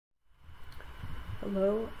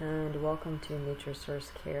Hello and welcome to Nature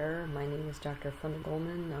Source Care. My name is Dr. Funda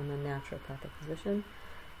Goldman. I'm a naturopathic physician,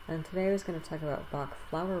 and today I was going to talk about Bach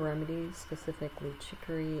Flower Remedies, specifically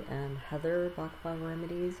chicory and heather Bach Flower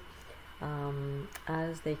Remedies,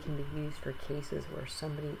 as they can be used for cases where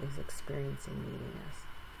somebody is experiencing neediness.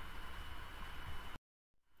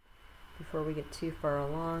 Before we get too far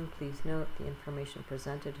along, please note the information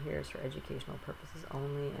presented here is for educational purposes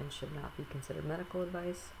only and should not be considered medical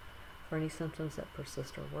advice. For any symptoms that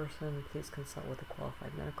persist or worsen, please consult with a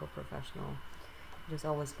qualified medical professional. It is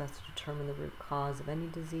always best to determine the root cause of any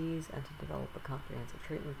disease and to develop a comprehensive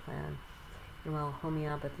treatment plan. And while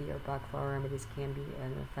homeopathy or Bach Flower Remedies can be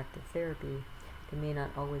an effective therapy, they may not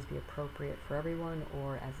always be appropriate for everyone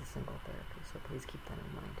or as a single therapy, so please keep that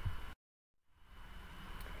in mind.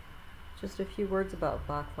 Just a few words about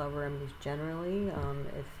Bach Flower Remedies generally,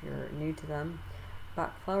 if you're new to them.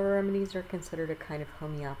 Bach Flower Remedies are considered a kind of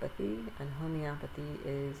homeopathy, and homeopathy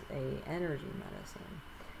is an energy medicine.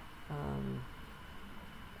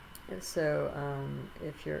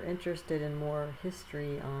 If you're interested in more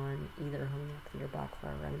history on either homeopathy or Bach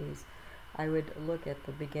Flower Remedies, I would look at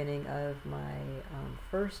the beginning of my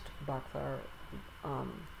first Bach Flower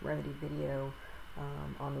Remedy video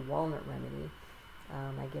on the Walnut remedy.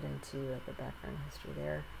 I get into the background history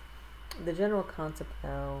there. The general concept,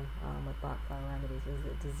 though, with Bach Flower Remedies is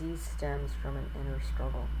that disease stems from an inner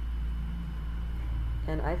struggle.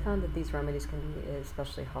 And I found that these remedies can be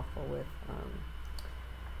especially helpful with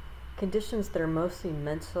conditions that are mostly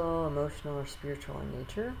mental, emotional, or spiritual in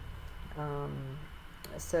nature.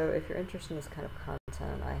 So if you're interested in this kind of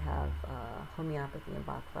content, I have homeopathy and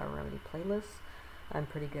Bach Flower Remedy playlists. I'm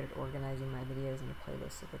pretty good at organizing my videos into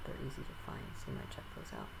playlists so that they're easy to find, so you might check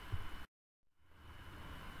those out.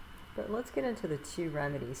 But let's get into the two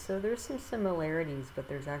remedies. So there's some similarities, but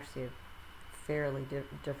there's actually a fairly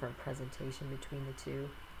different presentation between the two.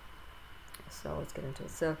 So let's get into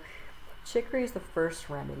it. So chicory is the first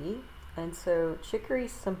remedy. And so chicory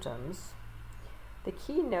symptoms, the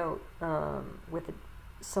key note with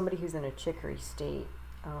somebody who's in a chicory state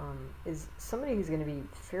is somebody who's going to be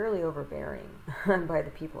fairly overbearing by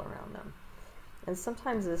the people around them. And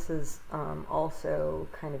sometimes this is also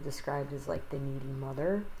kind of described as like the needy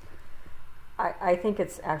mother. I think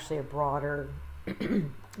it's actually a broader,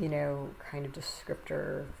 kind of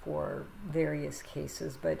descriptor for various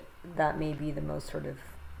cases, but that may be the most sort of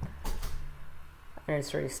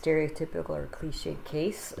stereotypical or cliched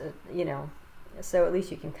case, So at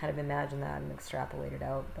least you can kind of imagine that and extrapolate it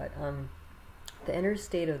out. But the inner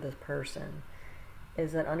state of this person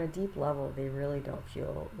is that on a deep level, they really don't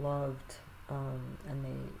feel loved, and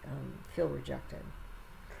they feel rejected.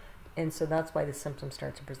 And so that's why the symptoms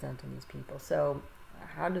start to present in these people. So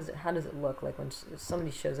how does it look like when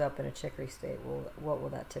somebody shows up in a chicory state? Well, what will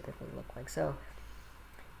that typically look like? So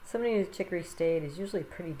somebody in a chicory state is usually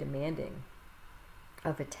pretty demanding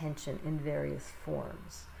of attention in various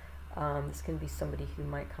forms. This can be somebody who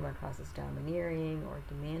might come across as domineering or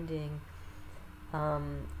demanding,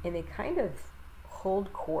 and they kind of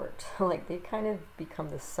hold court. Like they kind of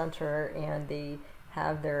become the center, and they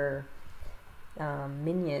have their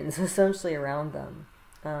minions essentially around them,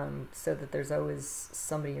 so that there's always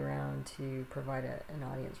somebody around to provide an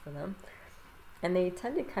audience for them. And they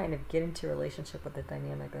tend to kind of get into a relationship with the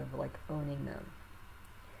dynamic of like owning them.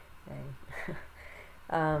 Okay?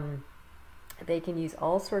 They can use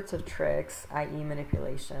all sorts of tricks, i.e.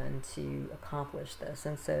 manipulation, to accomplish this.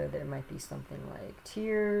 And so there might be something like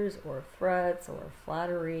tears or threats or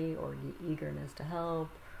flattery or eagerness to help,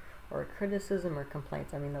 or criticism or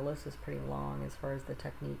complaints. I mean, the list is pretty long as far as the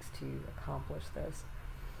techniques to accomplish this.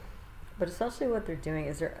 But essentially what they're doing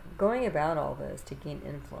is they're going about all this to gain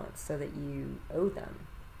influence so that you owe them,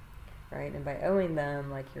 right? And by owing them,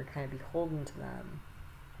 like you're kind of beholden to them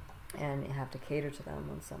and you have to cater to them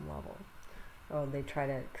on some level. Oh, they try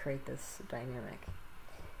to create this dynamic.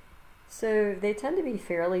 So they tend to be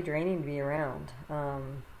fairly draining to be around.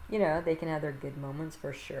 They can have their good moments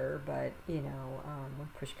for sure, but, when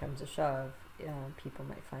push comes to shove, people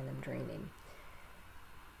might find them draining.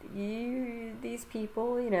 These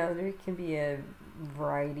people, there can be a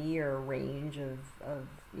variety or a range of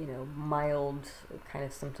mild kind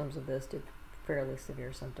of symptoms of this to fairly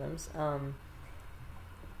severe symptoms.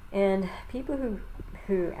 And people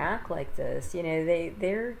who act like this,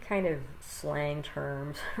 they're kind of slang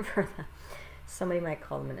terms for them. Somebody might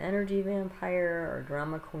call them an energy vampire or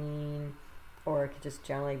drama queen, or it could just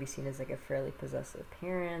generally be seen as like a fairly possessive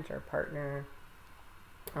parent or partner,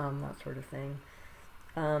 that sort of thing.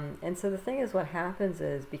 And so the thing is, what happens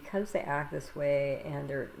is because they act this way and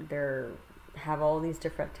they're have all these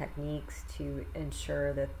different techniques to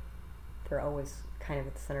ensure that they're always kind of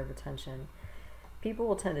at the center of attention. People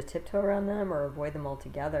will tend to tiptoe around them or avoid them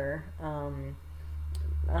altogether,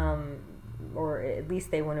 or at least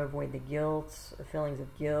they want to avoid the guilt, feelings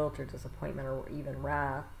of guilt or disappointment or even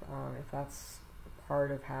wrath, if that's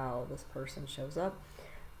part of how this person shows up.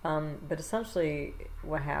 But essentially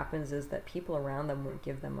what happens is that people around them won't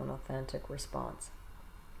give them an authentic response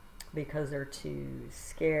because they're too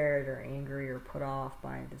scared or angry or put off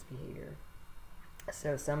by this behavior.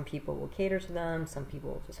 So some people will cater to them, some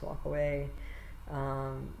people will just walk away.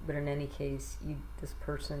 But in any case, this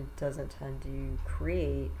person doesn't tend to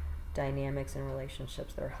create dynamics and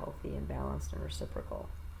relationships that are healthy and balanced and reciprocal.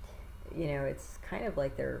 You know, it's kind of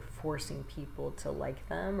like they're forcing people to like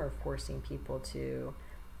them or forcing people to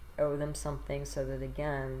owe them something so that,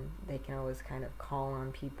 again, they can always kind of call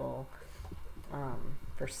on people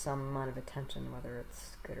for some amount of attention, whether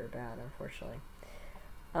it's good or bad, unfortunately.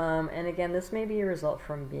 And again, this may be a result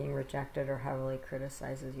from being rejected or heavily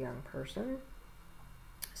criticized as a young person.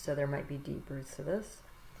 So there might be deep roots to this.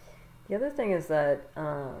 The other thing is that,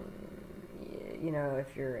 you know,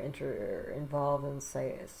 if you're involved in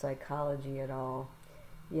psychology at all,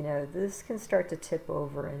 you know, this can start to tip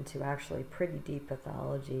over into actually pretty deep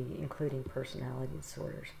pathology, including personality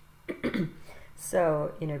disorders.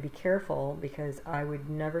 So, you know, be careful, because I would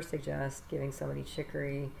never suggest giving somebody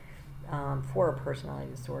chicory for a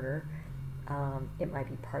personality disorder. It might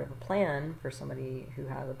be part of a plan for somebody who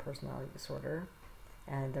has a personality disorder,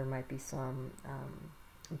 and there might be some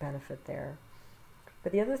benefit there.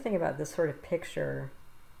 But the other thing about this sort of picture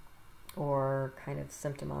or kind of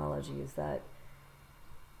symptomology is that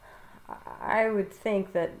I would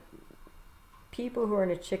think that people who are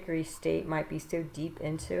in a chicory state might be so deep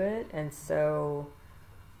into it and so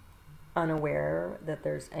unaware that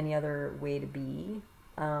there's any other way to be,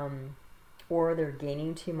 or they're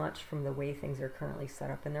gaining too much from the way things are currently set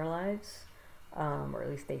up in their lives, or at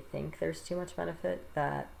least they think there's too much benefit,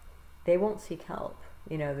 that they won't seek help.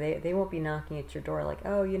 You know, they won't be knocking at your door like,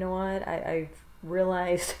 oh, you know what, I've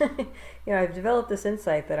realized, you know, I've developed this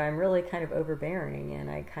insight that I'm really kind of overbearing, and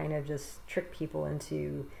I kind of just trick people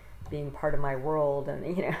into being part of my world.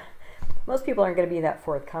 And, you know, most people aren't going to be that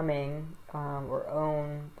forthcoming or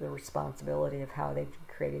own the responsibility of how they've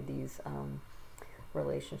created these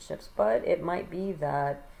relationships. But it might be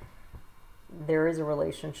that there is a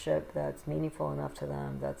relationship that's meaningful enough to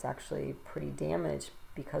them that's actually pretty damaged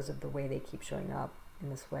because of the way they keep showing up in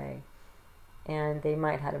this way. And they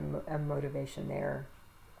might have a motivation there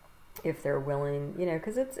if they're willing, you know,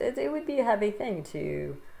 because it would be a heavy thing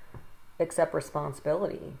to accept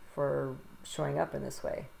responsibility for showing up in this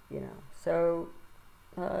way, you know. So,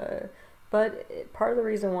 but part of the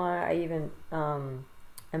reason why I even am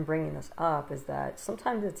bringing this up is that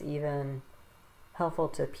sometimes it's even helpful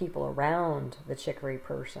to people around the chicory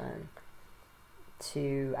person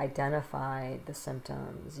to identify the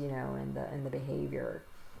symptoms, you know, and the behavior,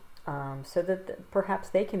 so that perhaps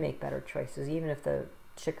they can make better choices, even if the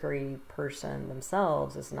chicory person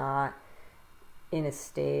themselves is not in a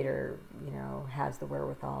state or, you know, has the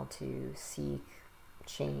wherewithal to seek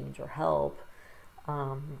change or help.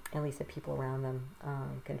 At least the people around them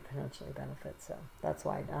can potentially benefit. So that's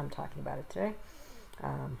why I'm talking about it today.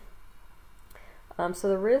 So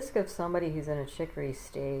the risk of somebody who's in a chicory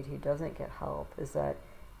state who doesn't get help is that,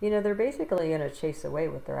 you know, they're basically going to chase away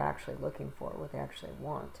what they're actually looking for, what they actually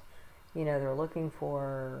want. You know, they're looking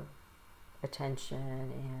for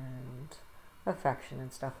attention and affection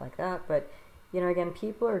and stuff like that. But, you know, again,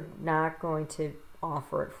 people are not going to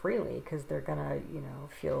offer it freely because they're going to, you know,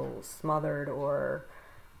 feel smothered or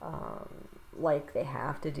like they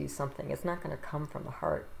have to do something. It's not going to come from the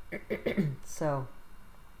heart. So,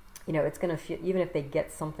 you know, it's going to feel, even if they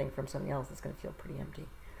get something from somebody else, it's going to feel pretty empty.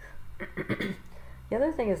 The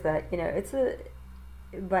other thing is that, you know,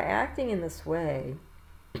 by acting in this way,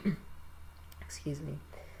 excuse me,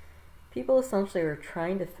 people essentially are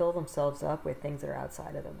trying to fill themselves up with things that are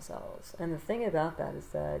outside of themselves. And the thing about that is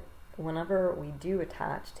that whenever we do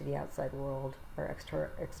attach to the outside world or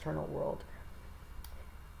external world,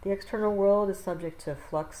 the external world is subject to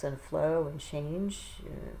flux and flow and change,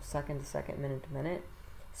 you know, second to second, minute to minute.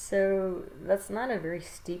 So that's not a very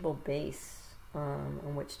stable base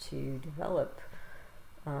on which to develop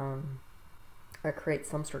or create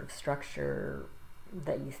some sort of structure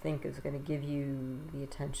that you think is going to give you the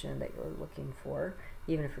attention that you're looking for,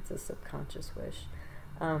 even if it's a subconscious wish.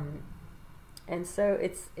 And so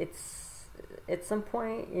it's at some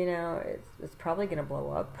point, you know, it's probably going to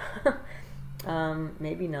blow up.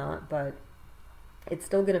 Maybe not, but it's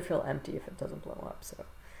still going to feel empty if it doesn't blow up. So,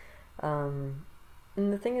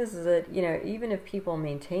 and the thing is that, you know, even if people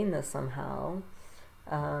maintain this somehow,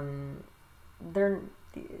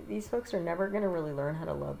 these folks are never going to really learn how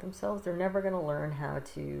to love themselves. They're never going to learn how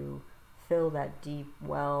to fill that deep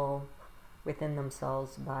well within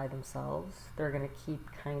themselves by themselves. They're going to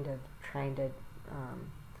keep kind of trying to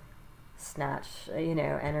snatch,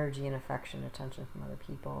 energy and affection, attention from other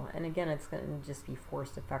people. And again, it's going to just be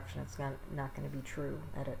forced affection. It's not going to be true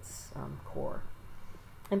at its core.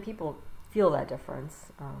 And people feel that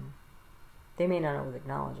difference. They may not always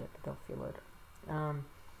acknowledge it, but they'll feel it.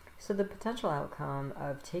 So the potential outcome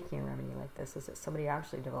of taking a remedy like this is that somebody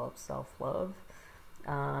actually develops self-love,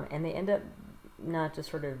 and they end up not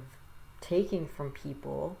just sort of taking from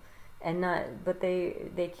people, but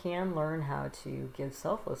they can learn how to give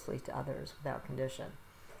selflessly to others without condition,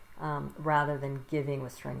 rather than giving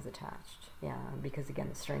with strings attached. Yeah, because again,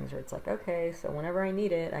 the strings are, it's like, okay, so whenever I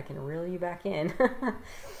need it, I can reel you back in,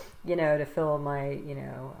 to fill my,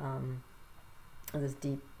 this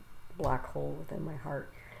deep black hole within my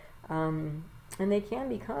heart. And they can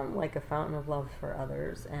become like a fountain of love for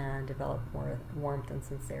others and develop more warmth and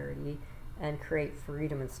sincerity and create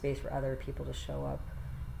freedom and space for other people to show up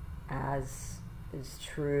as is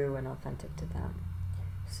true and authentic to them.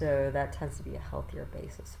 So that tends to be a healthier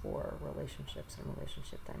basis for relationships and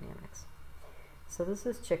relationship dynamics. So this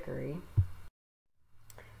is chicory.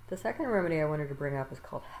 The second remedy I wanted to bring up is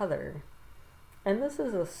called heather. And this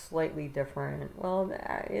is a slightly different, well,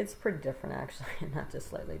 it's pretty different actually, not just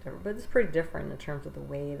slightly different, but it's pretty different in terms of the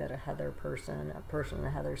way that a person in a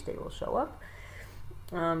heather state will show up.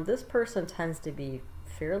 This person tends to be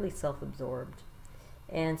fairly self-absorbed.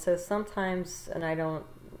 And so sometimes, and I don't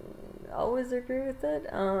always agree with it,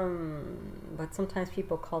 but sometimes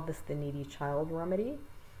people call this the needy child remedy.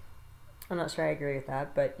 I'm not sure I agree with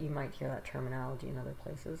that, but you might hear that terminology in other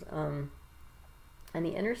places. And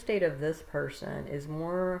the inner state of this person is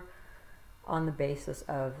more on the basis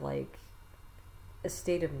of like a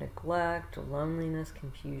state of neglect, loneliness,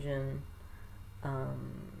 confusion.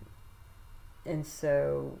 And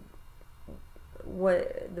so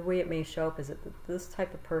the way it may show up is that this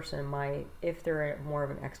type of person might, if they're more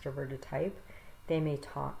of an extroverted type, they may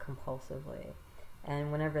talk compulsively.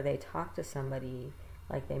 And whenever they talk to somebody,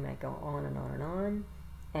 like they might go on and on and on,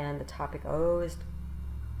 and the topic always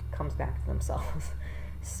comes back to themselves.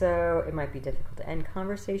 So it might be difficult to end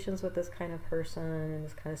conversations with this kind of person in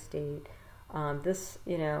this kind of state.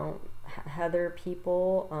 Heather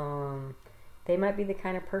people, they might be the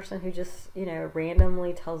kind of person who just,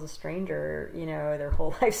 randomly tells a stranger, their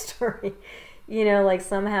whole life story. Like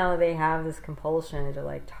somehow they have this compulsion to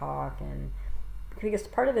like talk, and because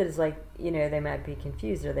part of it is like, they might be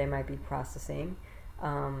confused or they might be processing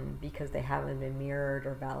because they haven't been mirrored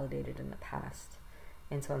or validated in the past.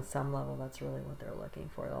 And so on some level, that's really what they're looking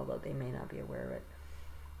for, although they may not be aware of it.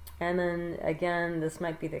 And then, again, this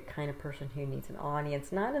might be the kind of person who needs an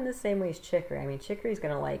audience, not in the same way as chicory. I mean, chicory is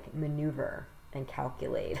going to, like, maneuver and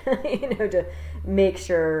calculate, to make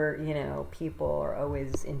sure, people are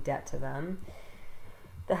always in debt to them.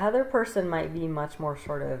 The heather person might be much more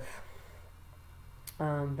sort of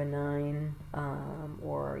benign,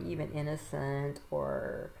 or even innocent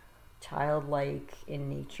or childlike in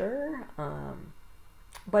nature,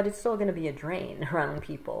 but it's still going to be a drain around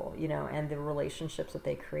people, and the relationships that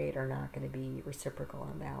they create are not going to be reciprocal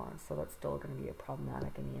and balanced, so that's still going to be a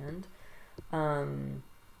problematic in the end.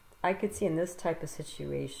 I could see in this type of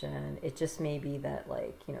situation, it just may be that,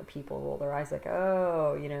 like, people roll their eyes like,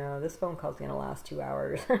 oh, this phone call's going to last 2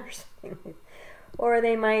 hours or something. Or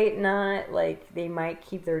they might not, like, they might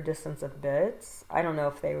keep their distance a bit. I don't know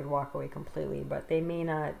if they would walk away completely, but they may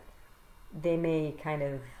not, they may kind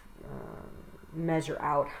of measure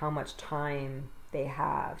out how much time they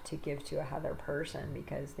have to give to a heather person,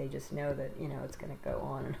 because they just know that, it's going to go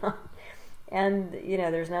on and on. And,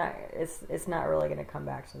 there's not, it's not really going to come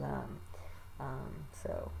back to them.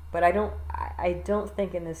 But I don't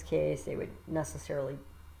think in this case it would necessarily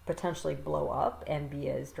potentially blow up and be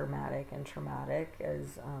as dramatic and traumatic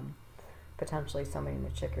as potentially somebody in the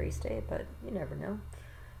chicory state, but you never know.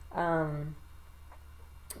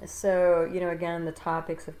 So, again, the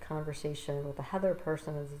topics of conversation with a heather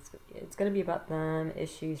person is it's going to be about them,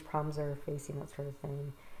 issues, problems they're facing, that sort of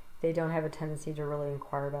thing. They don't have a tendency to really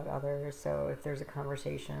inquire about others, so if there's a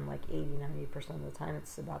conversation, like 80-90% of the time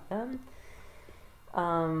it's about them.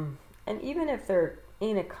 And even if they're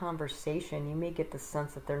in a conversation, you may get the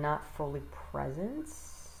sense that they're not fully present,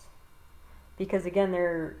 because again,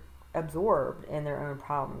 they're absorbed in their own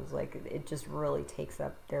problems. Like, it just really takes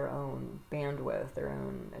up their own bandwidth, their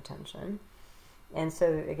own attention. And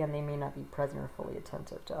so again, they may not be present or fully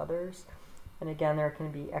attentive to others. And again, there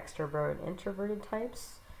can be extrovert and introverted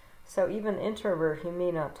types. So even the introvert who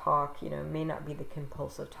may not talk, may not be the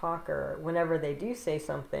compulsive talker, whenever they do say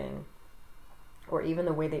something, or even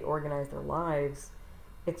the way they organize their lives,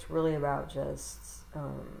 it's really about just,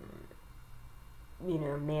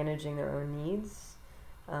 managing their own needs,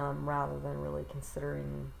 rather than really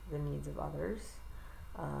considering the needs of others.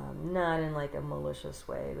 Not in like a malicious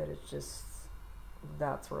way, but it's just,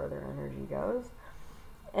 that's where their energy goes.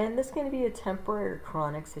 And this can be a temporary or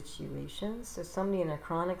chronic situation. So somebody in a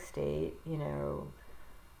chronic state, you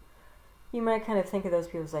might kind of think of those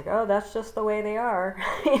people as like, oh, that's just the way they are,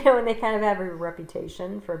 and they kind of have a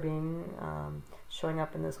reputation for being, showing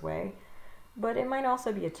up in this way. But it might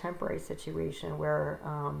also be a temporary situation where,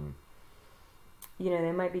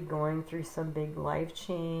 they might be going through some big life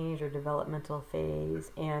change or developmental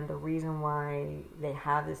phase, and the reason why they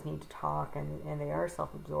have this need to talk and they are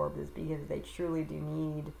self-absorbed is because they truly do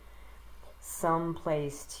need some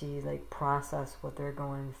place to like process what they're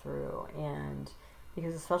going through. And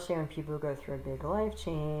because especially when people go through a big life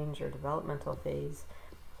change or developmental phase,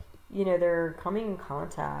 they're coming in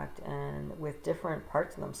contact and with different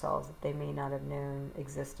parts of themselves that they may not have known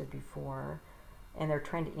existed before. And they're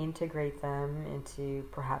trying to integrate them into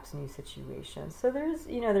perhaps new situations. So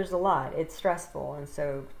there's a lot. It's stressful. And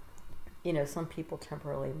so, some people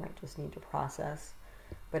temporarily might just need to process,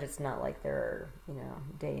 but it's not like they're,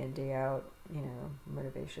 day in, day out,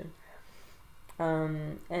 motivation.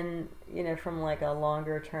 And, from like a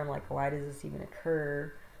longer term, like why does this even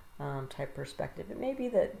occur, type perspective, it may be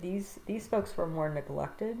that these folks were more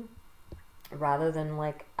neglected rather than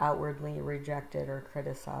like outwardly rejected or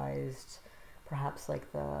criticized. Perhaps like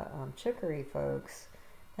the Chicory folks,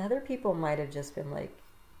 the other people might have just been like,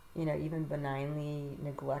 even benignly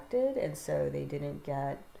neglected, and so they didn't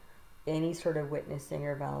get any sort of witnessing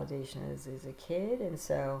or validation as a kid, and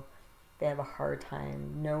so they have a hard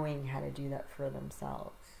time knowing how to do that for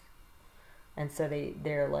themselves. And so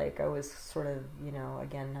they're like always sort of,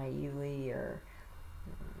 again, naively or,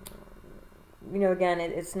 again,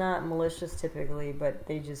 it's not malicious typically, but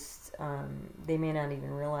they just, they may not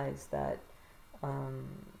even realize that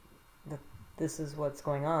that this is what's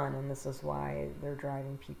going on and this is why they're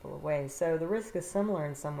driving people away. So the risk is similar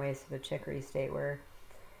in some ways to the Chicory state, where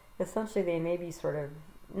essentially they may be sort of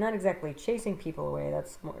not exactly chasing people away.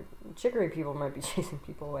 That's more, Chicory people might be chasing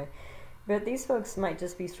people away, but these folks might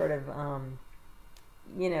just be sort of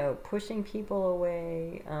pushing people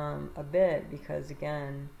away a bit, because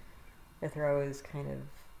again, if they're always kind of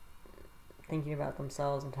thinking about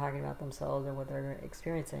themselves and talking about themselves and what they're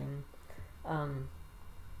experiencing,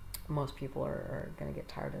 most people are going to get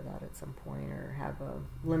tired of that at some point, or have a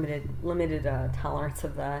limited tolerance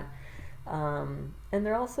of that. And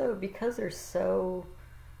they're also, because they're so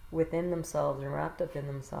within themselves and wrapped up in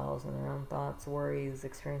themselves and their own thoughts, worries,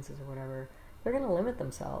 experiences, or whatever, they're going to limit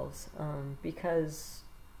themselves, because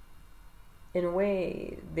in a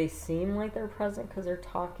way they seem like they're present because they're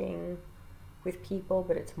talking with people,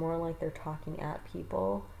 but it's more like they're talking at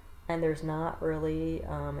people, and there's not really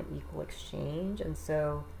an equal exchange. And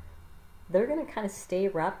so they're going to kind of stay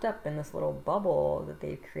wrapped up in this little bubble that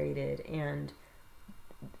they've created, and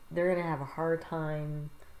they're going to have a hard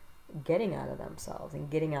time getting out of themselves and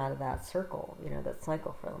getting out of that circle, that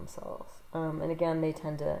cycle for themselves. And again, they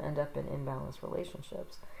tend to end up in imbalanced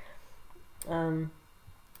relationships.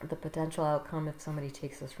 The potential outcome, if somebody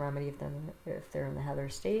takes this remedy, if they're in the Heather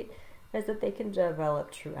state, is that they can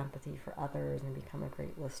develop true empathy for others and become a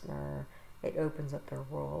great listener. It opens up their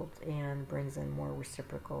world and brings in more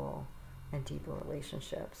reciprocal and deeper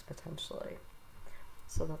relationships, potentially.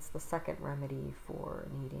 So that's the second remedy for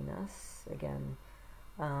neediness. Again,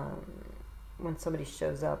 when somebody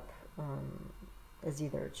shows up as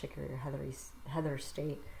either a Chicory or Heather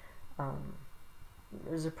state,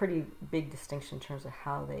 there's a pretty big distinction in terms of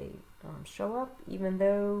how they show up, even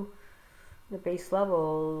though the base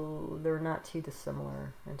level, they're not too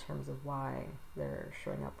dissimilar in terms of why they're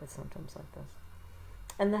showing up with symptoms like this.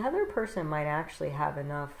 And the Heather person might actually have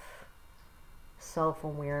enough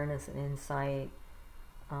self-awareness and insight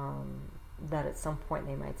that at some point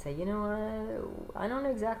they might say, I don't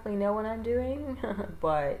exactly know what I'm doing,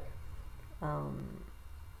 but,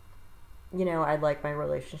 I'd like my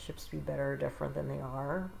relationships to be better or different than they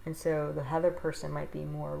are. And so the Heather person might be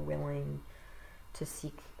more willing to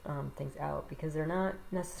seek things out, because they're not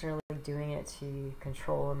necessarily doing it to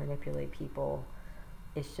control or manipulate people.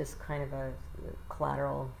 It's just kind of a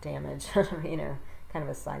collateral damage, kind of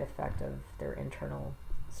a side effect of their internal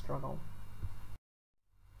struggle.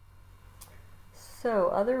 So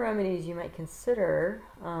other remedies you might consider,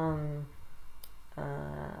 I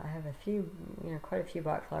have a few, quite a few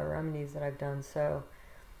Bach Flower Remedies that I've done. So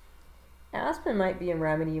Aspen might be a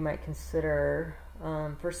remedy you might consider.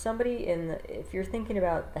 For somebody if you're thinking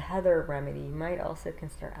about the heather remedy, you might also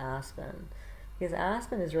consider aspen. Because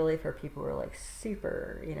aspen is really for people who are like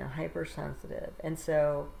super, hypersensitive. And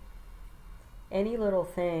so any little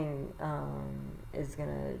thing is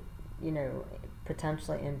going to,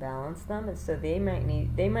 potentially imbalance them. And so they might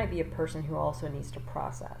be a person who also needs to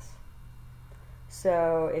process.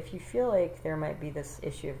 So if you feel like there might be this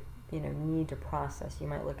issue of need to process, you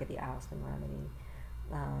might look at the aspen remedy,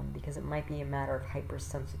 because it might be a matter of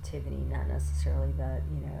hypersensitivity, not necessarily that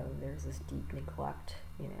there's this deep neglect,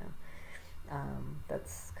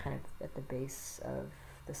 that's kind of at the base of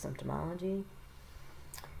the symptomology.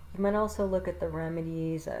 You might also look at the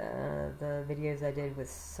remedies, the videos I did with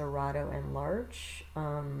Cerato and Larch.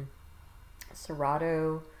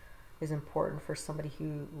 Cerato is important for somebody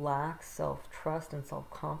who lacks self-trust and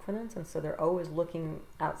self-confidence, and so they're always looking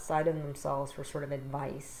outside of themselves for sort of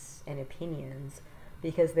advice and opinions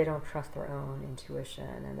because they don't trust their own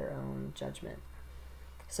intuition and their own judgment.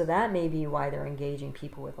 So that may be why they're engaging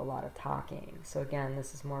people with a lot of talking. So again,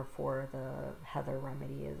 this is more for the heather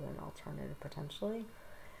remedy as an alternative potentially.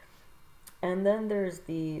 And then there's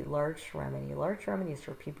the larch remedy. Larch remedy is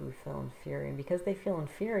for people who feel inferior, and because they feel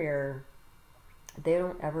inferior, they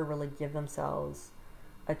don't ever really give themselves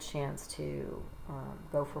a chance to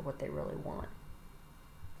go for what they really want.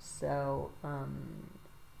 So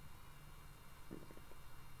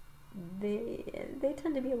they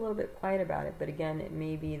tend to be a little bit quiet about it, but again, it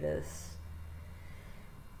may be this,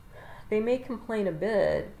 they may complain a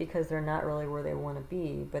bit because they're not really where they want to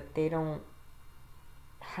be, but they don't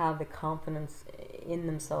have the confidence in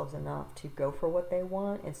themselves enough to go for what they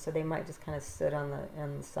want, and so they might just kind of sit on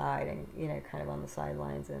the side and kind of on the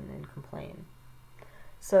sidelines and complain.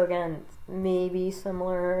 So again, maybe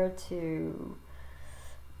similar to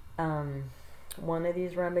one of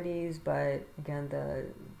these remedies, but again, the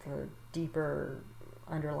deeper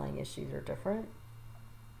underlying issues are different.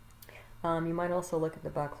 You might also look at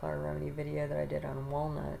the Bach Flower Remedy video that I did on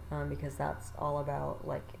Walnut, because that's all about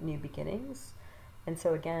like new beginnings. And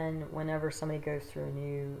so again, whenever somebody goes through a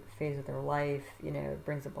new phase of their life, it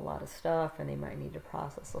brings up a lot of stuff and they might need to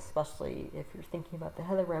process, especially if you're thinking about the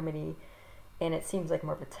heather remedy and it seems like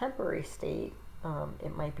more of a temporary state.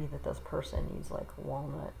 It might be that this person needs like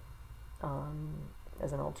walnut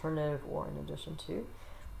as an alternative or in addition to.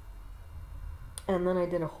 And then I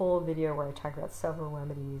did a whole video where I talked about several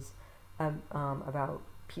remedies about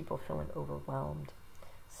people feeling overwhelmed.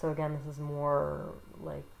 So again, this is more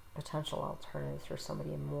like potential alternatives for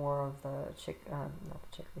somebody in more of the not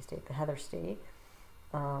the chicory state, the heather state.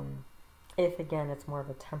 If again, it's more of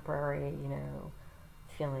a temporary,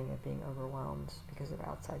 feeling of being overwhelmed because of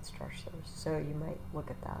outside stressors. So you might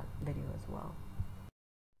look at that video as well.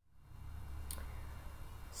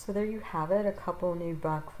 So there you have it, a couple new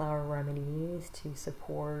Bach Flower remedies to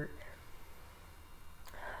support,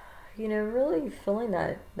 really filling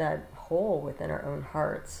that hole within our own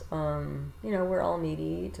hearts. We're all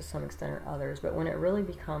needy to some extent or others, but when it really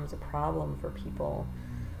becomes a problem for people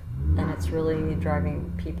and it's really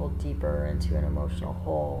driving people deeper into an emotional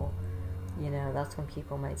hole, that's when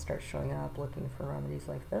people might start showing up looking for remedies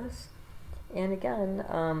like this. And again,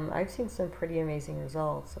 I've seen some pretty amazing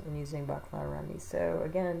results when using Bach Flower remedies. So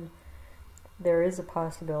again, there is a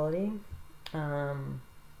possibility,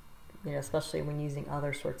 especially when using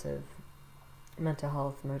other sorts of mental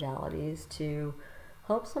health modalities, to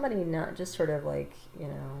help somebody not just sort of like,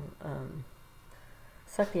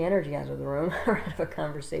 suck the energy out of the room or out of a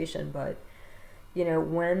conversation, but,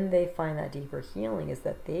 when they find that deeper healing, is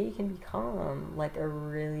that they can become like a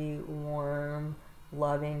really warm,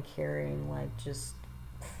 loving, caring, like just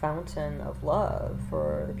fountain of love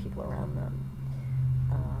for the people around them.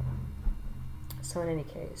 So in any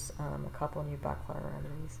case, a couple new Bach Flower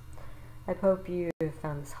remedies. I hope you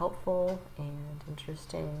found this helpful and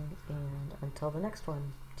interesting, and until the next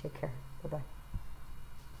one, take care. Bye-bye.